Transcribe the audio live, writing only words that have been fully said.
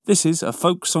This is A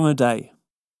Folk Song a Day.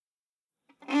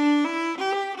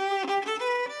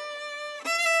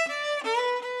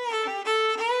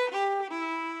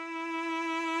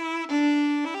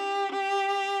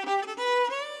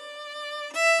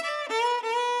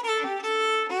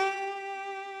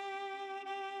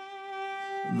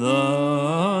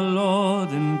 The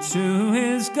Lord into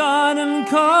his garden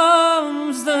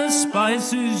comes, the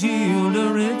spices yield a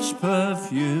rich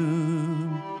perfume.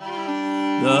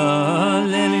 The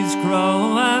lilies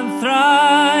grow and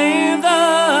thrive,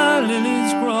 the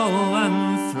lilies grow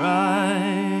and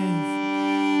thrive.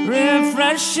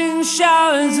 Refreshing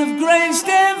showers of grace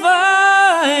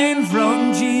divine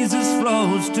from Jesus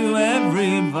flows to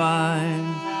every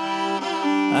vine.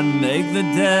 And make the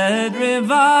dead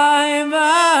revive,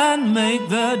 and make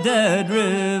the dead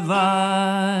revive.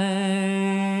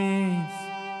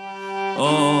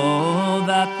 Oh,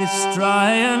 that this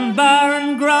dry and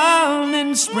barren ground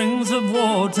in springs of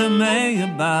water may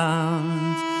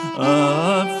abound.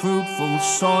 A fruitful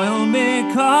soil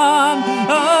become,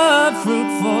 a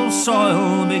fruitful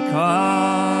soil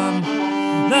become.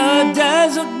 The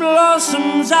desert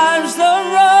blossoms as the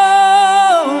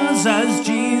rose, as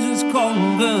Jesus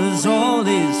conquers all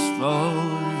his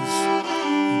foes,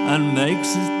 and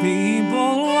makes his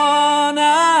people one,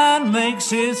 and makes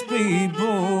his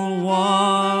people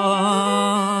one.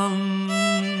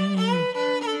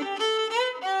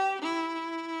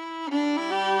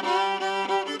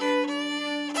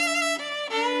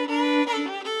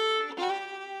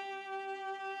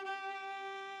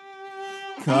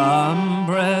 Come,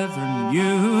 brethren,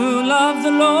 you love the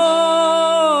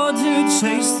Lord, who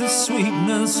taste the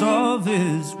sweetness of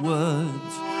his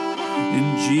words.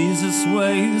 In Jesus'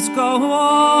 ways go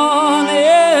on,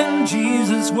 in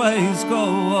Jesus' ways go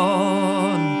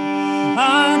on.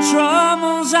 Our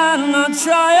troubles and our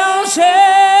trials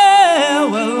here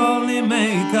will only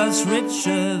make us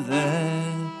richer there.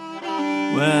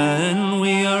 When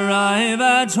we arrive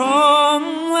at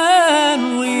home,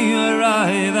 when we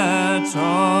arrive at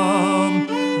home,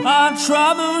 our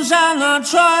troubles and our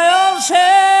trials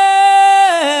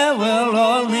here will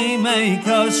only make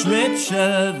us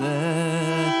richer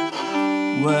there.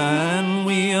 When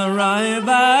we arrive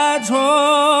at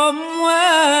home,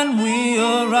 when we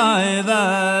arrive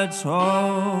at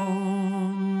home.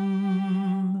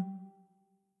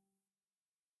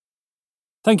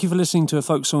 Thank you for listening to A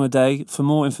Folk Song a Day. For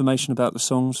more information about the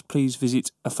songs, please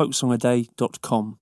visit afolksongaday.com.